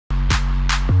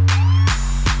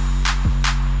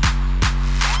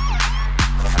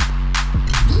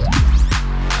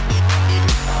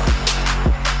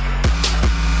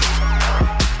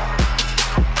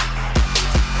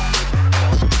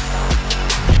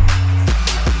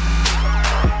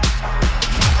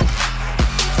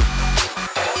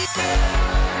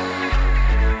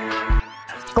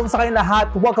Kumusta kayong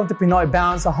lahat? Welcome to Pinoy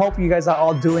Bounce. I hope you guys are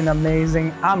all doing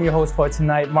amazing. I'm your host for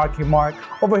tonight, Markie-Mark.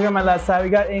 Over here on my left side, we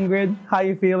got Ingrid. How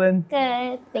you feeling?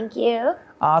 Good, thank you.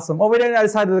 Awesome. Over there on the other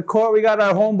side of the court, we got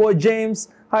our homeboy, James.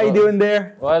 How you doing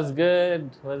there? Was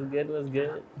good. Was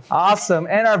good. Awesome.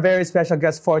 And our very special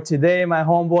guest for today, my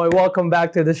homeboy. Welcome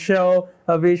back to the show.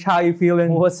 Avish, how you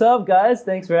feeling? What's up, guys?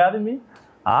 Thanks for having me.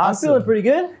 Awesome. I'm feeling pretty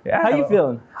good. Yeah. How you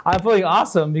feeling? I'm feeling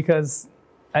awesome because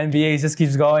NBA just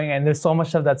keeps going and there's so much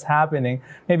stuff that's happening.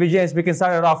 Maybe, James, we can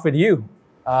start it off with you.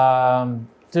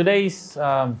 Today's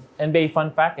NBA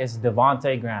fun fact is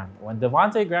Devontae Graham. When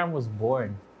Devontae Graham was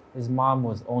born, his mom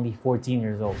was only 14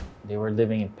 years old. They were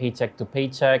living in paycheck to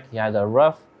paycheck. He had a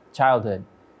rough childhood.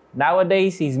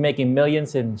 Nowadays, he's making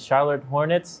millions in Charlotte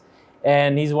Hornets,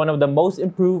 and he's one of the most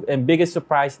improved and biggest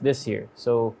surprise this year.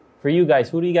 So for you guys,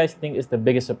 who do you guys think is the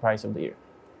biggest surprise of the year?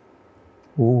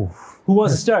 Ooh. Who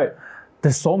wants to start?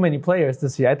 There's so many players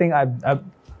this year. I think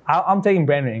I'm taking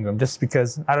Brandon Ingram just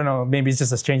because, I don't know, maybe it's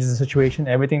just a change in the situation.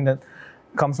 Everything that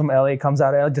comes from LA, comes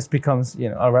out of LA, just becomes,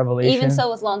 a revelation. Even so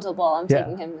with Lonzo Ball, I'm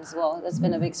taking him as well. That's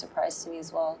been a big surprise to me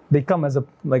as well. They come as a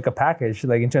package,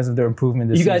 like in terms of their improvement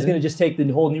this You guys season. going to just take the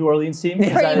whole New Orleans team?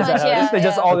 Pretty much, yeah. They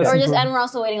just all this Or just, improvement. and we're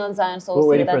also waiting on Zion, so We're we'll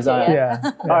waiting see for that too. Zion.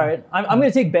 Yeah. All right. I'm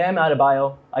going to take Bam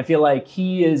Adebayo. I feel like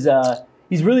he is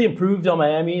he's really improved on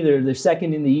Miami. They're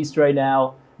second in the East right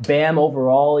now. Bam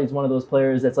overall, he's one of those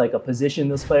players that's like a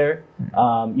positionless player.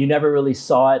 You never really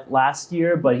saw it last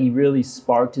year, but he really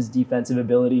sparked his defensive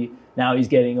ability. Now he's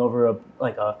getting over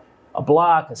a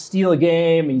block, a steal a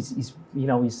game. He's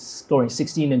scoring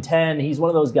 16 and 10. He's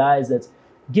one of those guys that's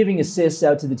giving assists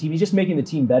out to the team. He's just making the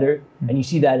team better, and you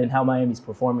see that in how Miami's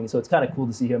performing. So it's kind of cool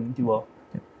to see him do well.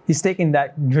 He's taking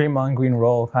that Draymond Green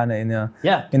role kind of in a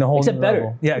whole except new better.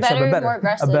 level. Yeah, Better, except more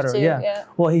aggressive too. Yeah.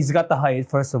 Well, he's got the height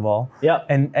first of all. Yep.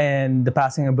 And the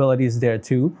passing ability is there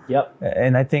too. Yep.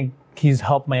 And I think he's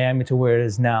helped Miami to where it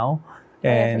is now.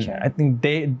 And for sure. I think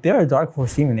they're a dark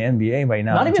horse team in the NBA right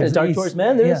now. Not even a dark horse,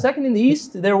 man. They're second in the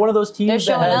East. They're one of those teams They're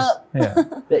showing that has,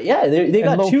 up. they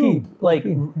got low two. key. Like,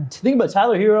 think about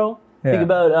Tyler Hero. Yeah. Think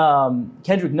about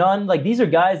Kendrick Nunn. Like, these are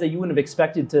guys that you wouldn't have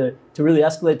expected to really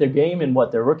escalate their game in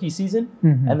their rookie season,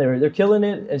 and they're killing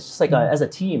it. It's just like as a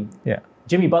team. Yeah.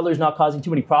 Jimmy Butler's not causing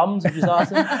too many problems, which is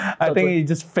awesome. I think he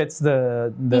just fits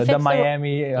the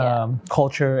Miami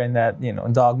culture and that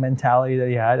dog mentality that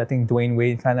he had. I think Dwayne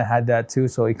Wade kind of had that too,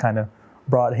 so he kind of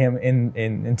brought him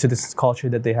into this culture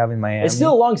that they have in Miami. It's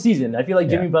still a long season. I feel like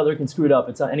Jimmy Butler can screw it up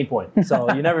at any point,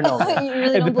 so you never know. You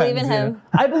really don't believe in him?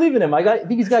 I believe in him. I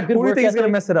think he's got good Who do you work think is going to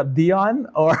ethic. mess it up, Dion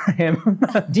or him?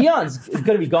 Dion's going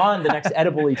to be gone the next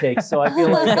edible he takes, so I feel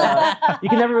like you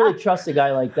can never really trust a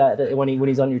guy like that when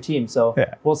he's on your team. So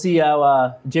we'll see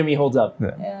how Jimmy holds up.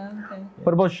 Yeah. Okay.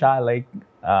 What about Shai? Like,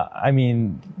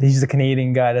 he's the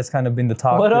Canadian guy that's kind of been the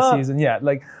talk this season. Yeah,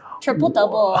 like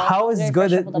Triple-double. how is Very good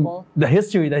first at triple-double. the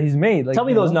history that he's made? Like, Tell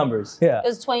me those numbers. Yeah, It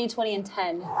was 20, 20, and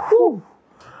 10.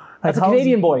 That's a how's-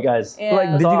 Canadian boy, guys. Yeah.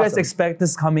 Like, did you guys awesome. expect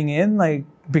this coming in? Like,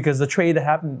 because the trade that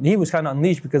happened, he was kind of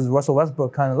unleashed because Russell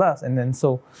Westbrook kind of left, and then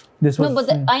so this was. No,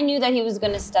 but I knew that he was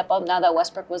going to step up now that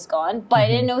Westbrook was gone, but I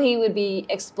didn't know he would be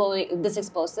this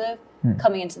explosive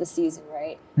coming into the season,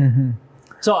 right?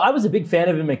 So I was a big fan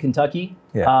of him at Kentucky.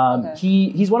 Yeah.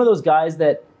 He's one of those guys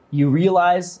that you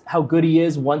realize how good he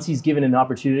is once he's given an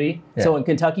opportunity. Yeah. So in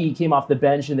Kentucky, he came off the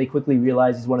bench and they quickly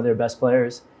realized he's one of their best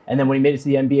players. And then when he made it to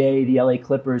the NBA, the LA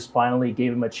Clippers finally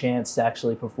gave him a chance to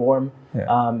actually perform,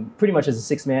 pretty much as a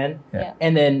sixth man. Yeah.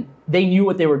 And then they knew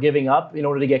what they were giving up in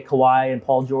order to get Kawhi and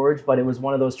Paul George, but it was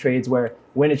one of those trades where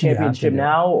win a championship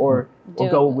now or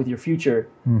go with your future.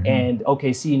 And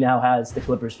OKC now has the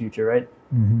Clippers' future, right?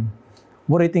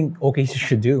 What do you think OKC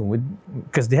should do?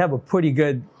 Because they have a pretty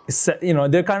good,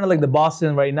 they're kind of like the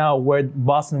Boston right now, where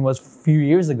Boston was a few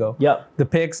years ago. Yep. The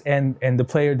picks and the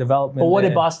player development. But what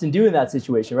did Boston do in that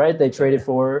situation, right? They traded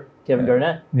for Kevin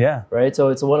Garnett. Yeah. Right? So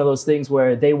it's one of those things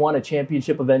where they won a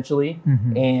championship eventually,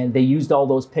 and they used all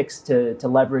those picks to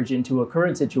leverage into a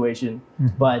current situation.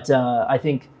 But I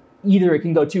think either it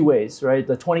can go two ways, right?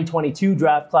 The 2022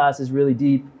 draft class is really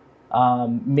deep.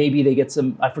 Maybe they get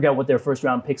some, I forget what their first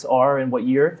round picks are and what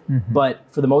year, but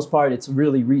for the most part, it's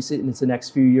really recent and it's the next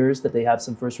few years that they have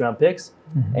some first round picks.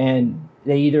 And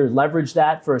they either leverage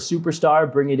that for a superstar,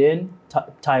 bring it in,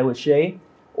 tie with Shea,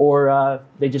 or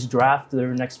they just draft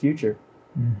their next future.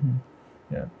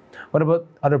 Yeah. What about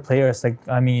other players? Like,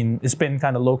 it's been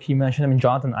kind of low key mentioned.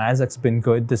 Jonathan Isaac's been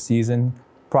good this season.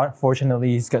 Fortunately,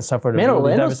 he's suffered. Man,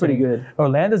 Orlando's pretty good.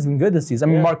 Orlando's been good this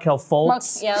season. Markelle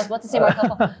Fultz. I was about to say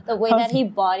Markelle Fultz. The way that he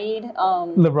bodied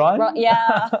LeBron.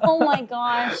 yeah. Oh my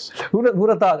gosh. Who'd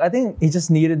have thought? I think he just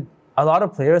needed a lot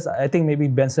of players, I think maybe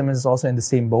Ben Simmons is also in the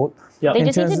same boat. Yeah. They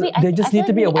just need to be. They just need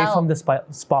to be away out. from the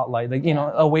spotlight, like you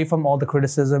know, away from all the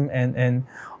criticism and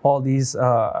all these.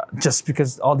 Just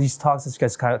because all these talks is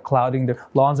just kind of clouding.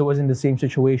 Lonzo was in the same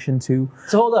situation too.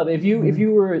 So hold up, if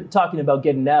you were talking about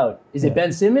getting out, is it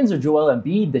Ben Simmons or Joel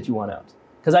Embiid that you want out?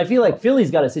 Because I feel like Philly's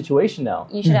got a situation now.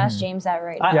 You should ask James that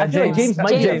right now. I feel like James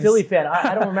might be a Philly fan.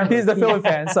 I don't remember. He's the Philly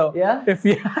fan, so Yeah? if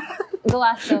you, Go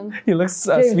ask him. he looks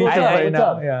James, speechless what's up? right What's now.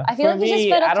 up? Yeah, I feel For like he's just me,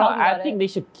 fed up I talking don't. I about think it. they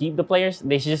should keep the players.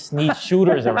 They just need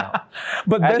shooters around.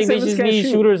 but I Ben think they Simmons just can't need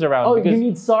shoot. shooters around. Oh, because you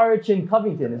need Sarge and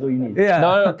Covington is what you need. Yeah,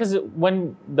 No, because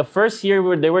when the first year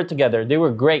they were together, they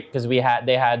were great because they had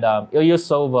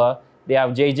Ilyasova, they have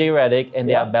JJ Redick, and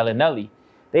they have Bellinelli.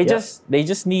 They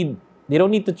just need. They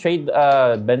don't need to trade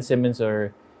Ben Simmons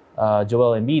or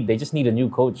Joel Embiid. They just need a new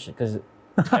coach because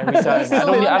every time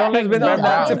I don't like Brett Brown.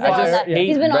 I just hate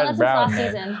He's been on Brett that since Brown. last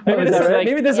Man. season. maybe this, Is that right?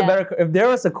 maybe this is a Yeah. better. If there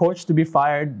was a coach to be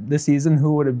fired this season,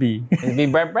 who would it be? It'd be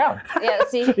Brett Brown. Yeah,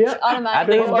 see, Yeah. I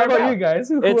automatically. think it's What Brett about Brown. you guys?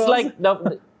 Who It's else? like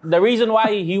the reason why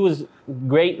he was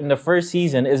great in the first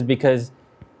season is because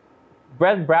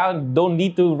Brett Brown don't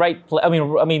need to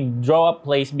draw up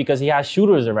plays because he has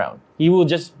shooters around. He will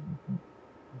just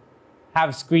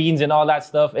have screens and all that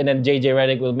stuff, and then JJ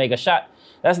Redick will make a shot.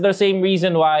 That's the same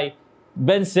reason why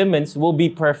Ben Simmons will be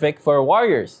perfect for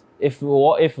Warriors. If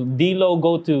D'Lo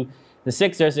go to the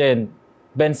Sixers and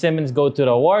Ben Simmons go to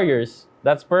the Warriors,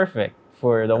 that's perfect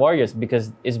for the Warriors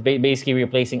because it's basically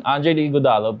replacing Andre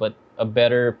Iguodala, but a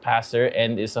better passer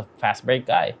and is a fast break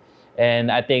guy.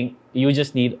 And I think you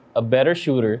just need a better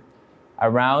shooter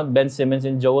around Ben Simmons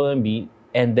and Joel Embiid,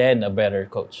 and then a better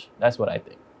coach. That's what I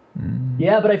think.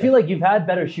 Yeah, but I feel like you've had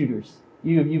better shooters.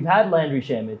 You've had Landry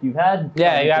Shamet. You've had You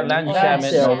have Landry Shamet,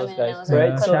 Sales. all those guys. Right?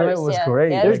 Yeah, So Shamet was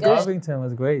great. Yeah, There's Covington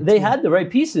was great. They too. had the right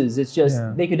pieces. It's just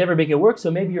they could never make it work.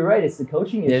 So maybe you're right. It's the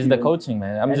coaching issue. It's the coaching,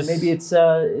 man. And maybe it's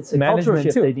a cultural management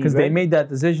shift too, they need. because they made that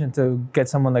decision to get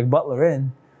someone like Butler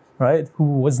in, right?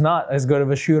 Who was not as good of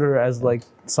a shooter as like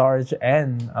Sarge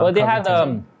and. Well, they had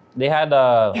Covington.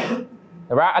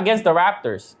 against the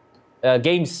Raptors,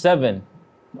 Game 7.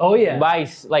 Oh yeah. By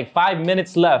like 5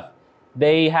 minutes left,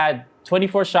 they had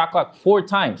 24 shot clock 4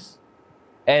 times,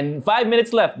 and 5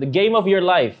 minutes left. The game of your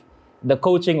life. The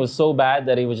coaching was so bad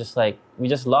that it was just like we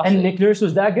just lost. And it. Nick Nurse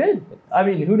was that good. I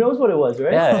mean, who knows what it was,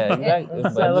 right? Yeah, exactly.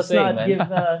 Let's, But I'm let's just saying, not man. give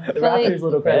the Philly- Raptors a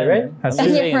little credit, Yeah, right? man. I'm just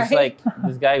saying, Yeah, it's right. like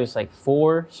this guy was like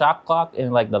 4 shot clock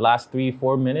in like the last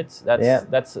 3-4 minutes.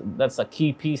 That's a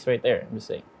key piece right there. I'm just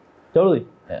saying. Totally.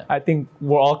 I think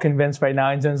we're all convinced right now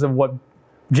in terms of what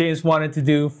James wanted to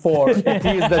do for if he's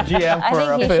the GM I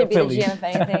for think he should be the Philly. GM if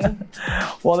anything.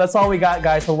 Well, that's all we got,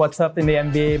 guys, for What's Up in the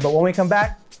NBA. But when we come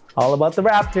back, all about the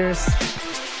Raptors.